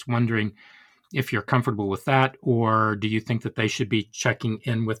I was just wondering if you're comfortable with that, or do you think that they should be checking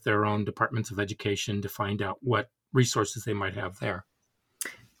in with their own departments of education to find out what resources they might have there,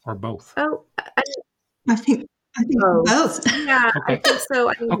 or both? Oh, I think both. Yeah, Okay. I think so.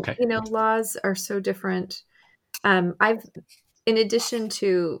 I mean, Okay. Laws are so different. In addition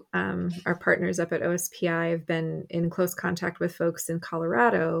to our partners up at OSPI, I've been in close contact with folks in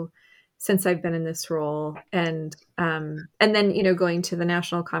Colorado since I've been in this role, and then going to the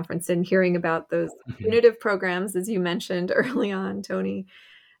national conference and hearing about those punitive programs, as you mentioned early on, Tony.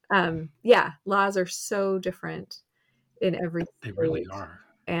 Laws are so different in every state. They really are.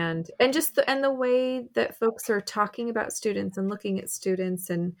 And just the way that folks are talking about students and looking at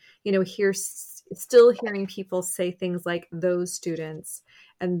students, and still hearing people say things like those students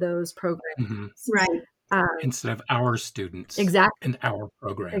and those programs, right? Instead of our students, exactly, and our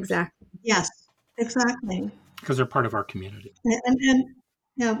programs, exactly. Yes, exactly. Because they're part of our community.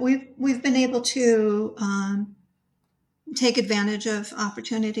 And we've been able to take advantage of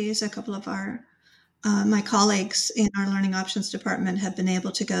opportunities. A couple of my colleagues in our Learning Options Department have been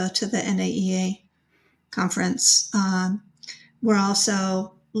able to go to the NAEA conference. We're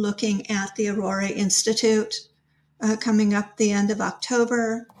also looking at the Aurora Institute coming up the end of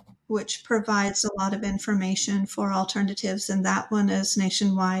October, which provides a lot of information for alternatives, and that one is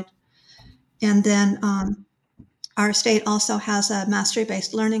nationwide. And then our state also has a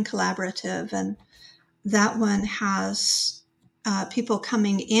mastery-based learning collaborative, and that one has people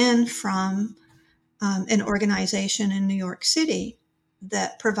coming in from an organization in New York City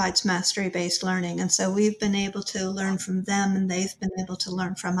that provides mastery-based learning. And so we've been able to learn from them, and they've been able to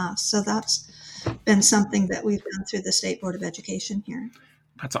learn from us. So that's been something that we've done through the State Board of Education here.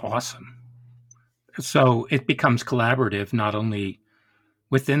 That's awesome. So it becomes collaborative, not only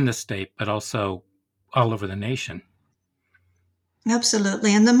within the state, but also all over the nation.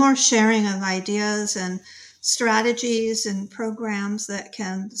 Absolutely. And the more sharing of ideas and strategies and programs that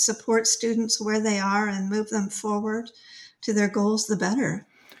can support students where they are and move them forward to their goals, the better.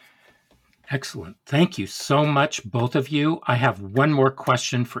 Excellent. Thank you so much, both of you. I have one more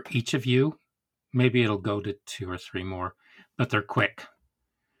question for each of you. Maybe it'll go to 2 or 3 more, but they're quick.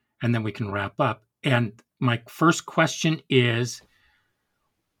 And then we can wrap up. And my first question is,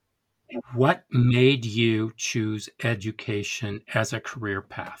 What made you choose education as a career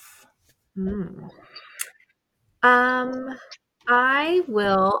path? Hmm. I'll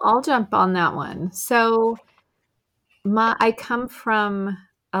jump on that one. So I come from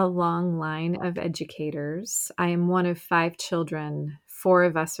a long line of educators. I am one of 5 children. 4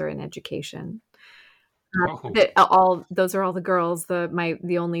 of us are in education. Oh, Those are all the girls.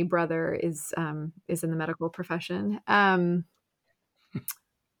 The only brother is in the medical profession. And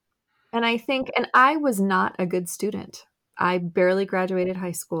I was not a good student. I barely graduated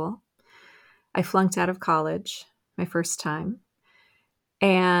high school. I flunked out of college my first time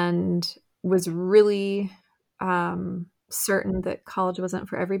and was really certain that college wasn't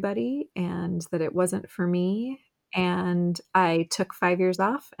for everybody and that it wasn't for me. And I took 5 years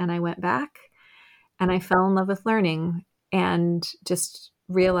off and I went back and I fell in love with learning and just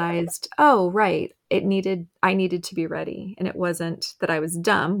realized, oh, right, I needed to be ready. And it wasn't that I was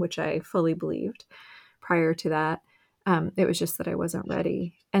dumb, which I fully believed prior to that. It was just that I wasn't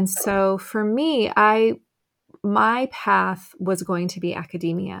ready. And so for me, my path was going to be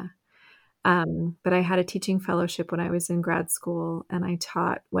academia. But I had a teaching fellowship when I was in grad school, and I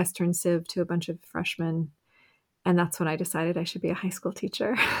taught Western Civ to a bunch of freshmen. And that's when I decided I should be a high school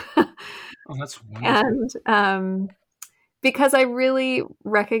teacher. oh, that's wonderful. And because I really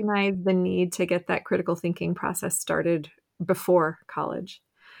recognized the need to get that critical thinking process started before college.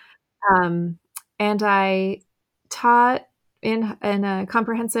 And I taught in a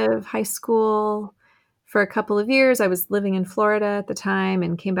comprehensive high school for a couple of years. I was living in Florida at the time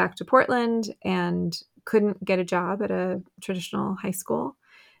and came back to Portland and couldn't get a job at a traditional high school.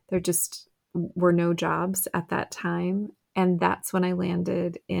 There just were no jobs at that time. And that's when I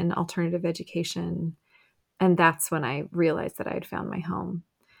landed in alternative education. And that's when I realized that I had found my home.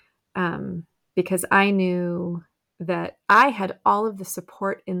 Because I knew that I had all of the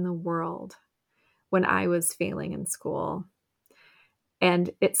support in the world when I was failing in school. And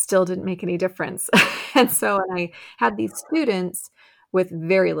it still didn't make any difference. And so I had these students with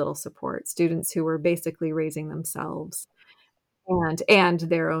very little support, students who were basically raising themselves and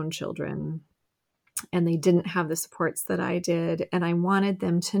their own children. And they didn't have the supports that I did. And I wanted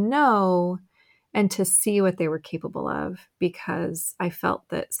them to know and to see what they were capable of, because I felt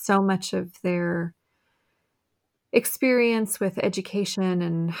that so much of their experience with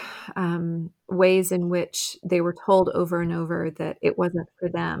education and ways in which they were told over and over that it wasn't for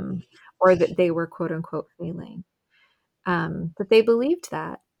them or that they were quote unquote failing, that they believed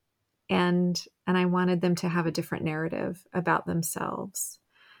that. And I wanted them to have a different narrative about themselves.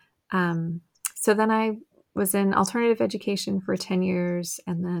 So then I was in alternative education for 10 years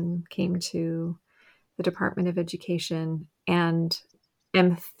and then came to the Department of Education and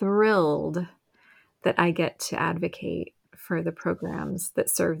am thrilled that I get to advocate for the programs that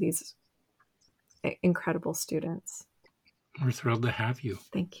serve these incredible students. We're thrilled to have you.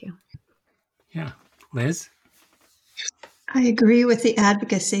 Thank you. Yeah. Liz? I agree with the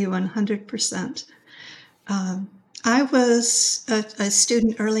advocacy 100%. I was a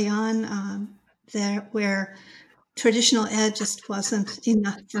student early on there where traditional ed just wasn't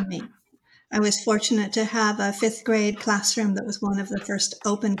enough for me. I was fortunate to have a 5th grade classroom that was one of the first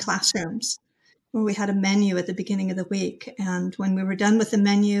open classrooms where we had a menu at the beginning of the week. And when we were done with the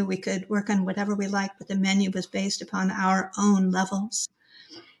menu, we could work on whatever we liked, but the menu was based upon our own levels.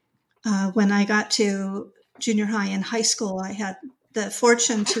 When I got to junior high and high school, I had the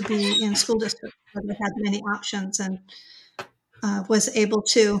fortune to be in school districts where they had many options and was able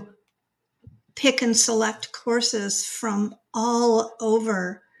to pick and select courses from all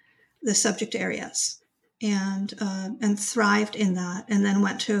over the subject areas and thrived in that, and then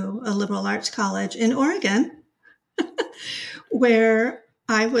went to a liberal arts college in Oregon where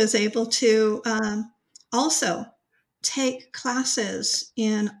I was able to also take classes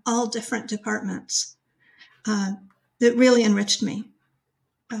in all different departments that really enriched me.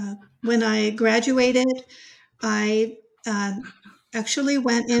 When I graduated, I actually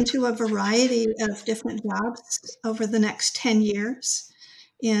went into a variety of different jobs over the next 10 years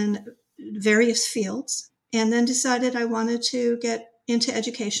in various fields, and then decided I wanted to get into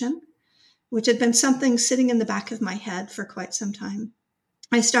education, which had been something sitting in the back of my head for quite some time.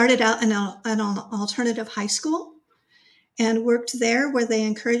 I started out in an alternative high school and worked there where they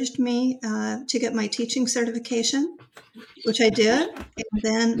encouraged me to get my teaching certification, which I did, and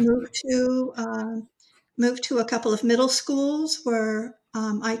then moved to a couple of middle schools where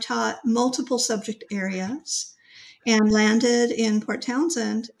I taught multiple subject areas, and landed in Port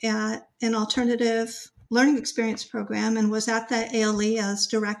Townsend at an alternative learning experience program and was at the ALE as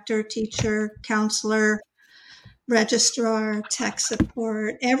director, teacher, counselor, registrar, tech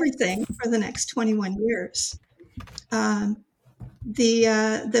support, everything for the next 21 years. The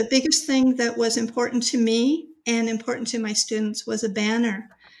biggest thing that was important to me and important to my students was a banner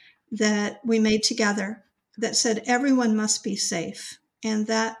that we made together that said everyone must be safe. And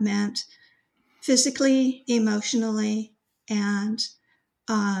that meant physically, emotionally, and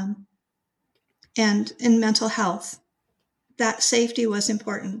in mental health. That safety was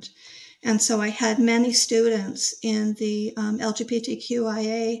important. And so I had many students in the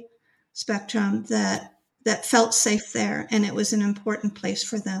LGBTQIA spectrum that felt safe there, and it was an important place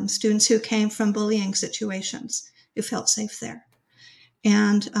for them. Students who came from bullying situations who felt safe there.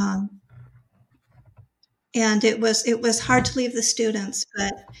 And it was hard to leave the students,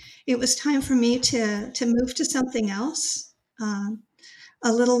 but it was time for me to move to something else,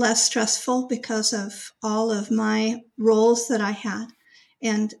 a little less stressful because of all of my roles that I had,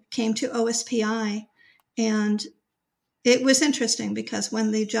 and came to OSPI. And it was interesting because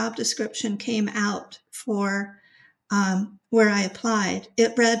when the job description came out for where I applied,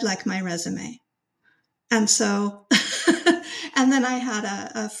 it read like my resume. And so, and then I had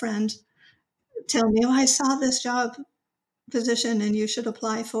a friend tell me, I saw this job position and you should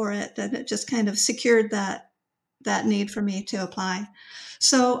apply for it. And it just kind of secured that need for me to apply.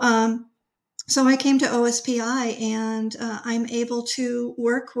 So I came to OSPI, and I'm able to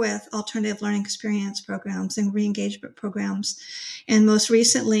work with alternative learning experience programs and re-engagement programs, and most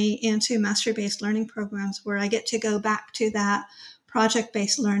recently into mastery-based learning programs, where I get to go back to that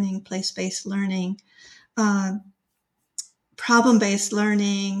project-based learning, place-based learning, problem-based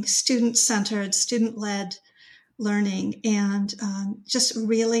learning, student-centered, student-led learning, and just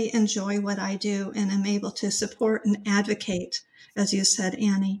really enjoy what I do, and am able to support and advocate, as you said,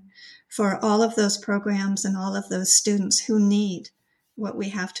 Annie, for all of those programs and all of those students who need what we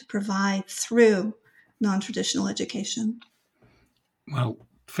have to provide through non-traditional education. Well,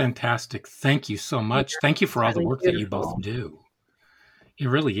 fantastic. Thank you so much. Thank you for all the work that you both do. It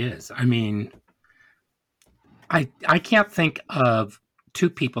really is. I mean, I can't think of two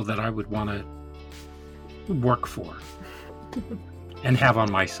people that I would want to work for and have on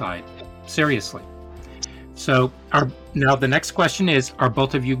my side. Seriously. So now the next question is, are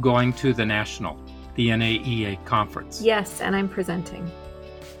both of you going to the NAEA conference? Yes, and I'm presenting.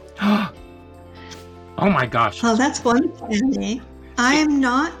 Oh my gosh. Oh, that's wonderful, Annie. I am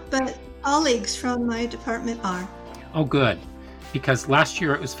not, but colleagues from my department are. Oh, good. Because last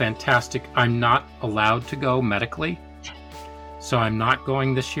year it was fantastic. I'm not allowed to go medically, so I'm not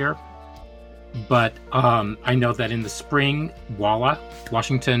going this year. But I know that in the spring, WALA,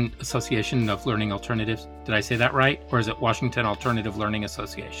 Washington Association of Learning Alternatives, did I say that right? Or is it Washington Alternative Learning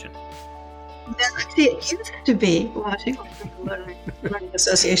Association? It used to be Washington Learning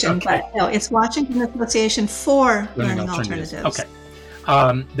Association, okay. But no, it's Washington Association for Learning Alternatives. Okay.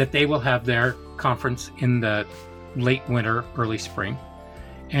 That they will have their conference in the late winter, early spring.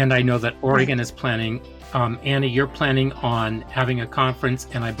 And I know that Oregon is planning, Annie, you're planning on having a conference,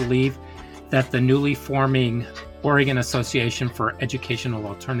 and I believe that the newly forming Oregon Association for Educational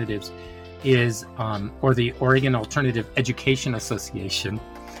Alternatives is, or the Oregon Alternative Education Association,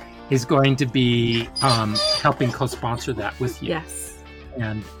 is going to be helping co-sponsor that with you. Yes.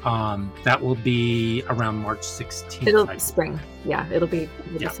 And that will be around March 16th. It'll be spring. Yeah, it'll be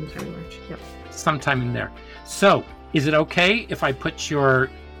sometime in March. Yep. Sometime in there. So, is it okay if I put your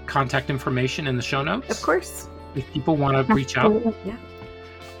contact information in the show notes? Of course. If people want to reach out? Yeah.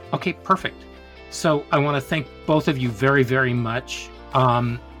 Okay, perfect. So I want to thank both of you very, very much.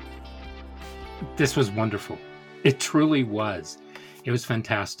 This was wonderful. It truly was. It was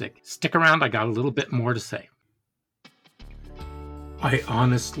fantastic. Stick around. I got a little bit more to say. I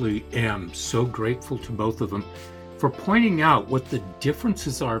honestly am so grateful to both of them for pointing out what the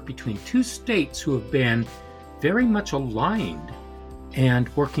differences are between two states who have been very much aligned and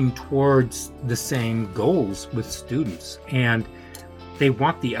working towards the same goals with students. And they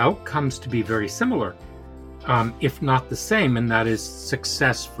want the outcomes to be very similar, if not the same, and that is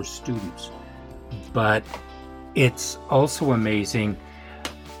success for students. But it's also amazing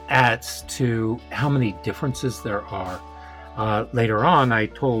as to how many differences there are. Later on, I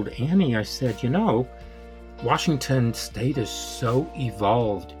told Annie, I said, Washington State is so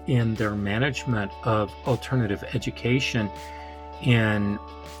evolved in their management of alternative education and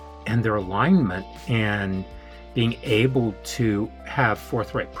their alignment and being able to have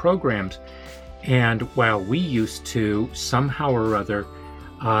forthright programs. And while we used to, somehow or other,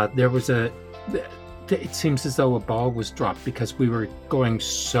 it seems as though a ball was dropped because we were going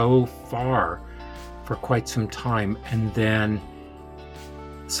so far for quite some time, and then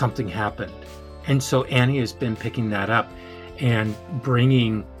something happened. And so Annie has been picking that up and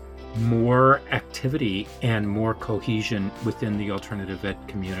bringing more activity and more cohesion within the alternative ed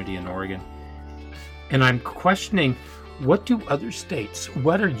community in Oregon. And I'm questioning, what do other states,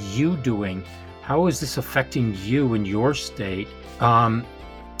 what are you doing? How is this affecting you in your state?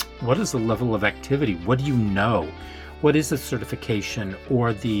 What is the level of activity? What do you know? What is the certification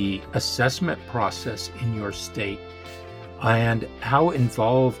or the assessment process in your state? And how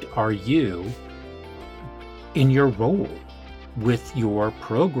involved are you in your role with your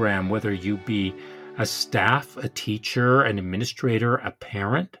program, whether you be a staff, a teacher, an administrator, a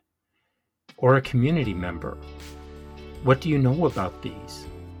parent, or a community member? What do you know about these?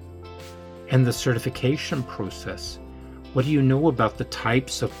 And the certification process. What do you know about the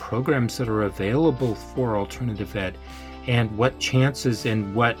types of programs that are available for alternative ed, and what chances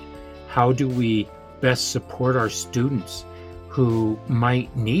and how do we best support our students who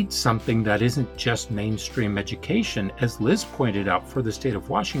might need something that isn't just mainstream education, as Liz pointed out, for the state of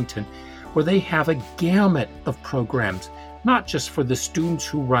Washington, where they have a gamut of programs, not just for the students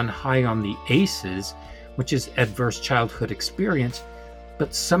who run high on the ACEs, which is Adverse Childhood Experience,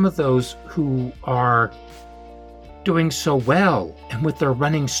 but some of those who are doing so well and with their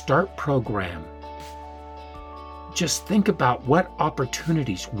Running Start program. Just think about what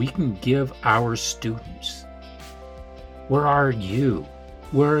opportunities we can give our students. Where are you?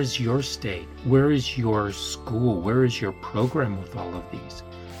 Where is your state? Where is your school? Where is your program with all of these?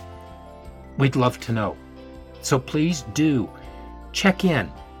 We'd love to know. So please do check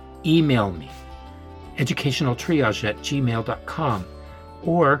in, email me, educationaltriage@gmail.com,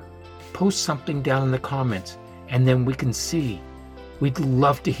 or post something down in the comments, and then we can see. We'd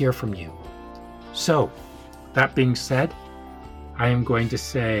love to hear from you. So, that being said, I am going to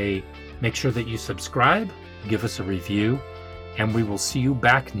say, make sure that you subscribe, give us a review, and we will see you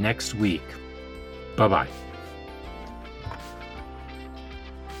back next week. Bye-bye.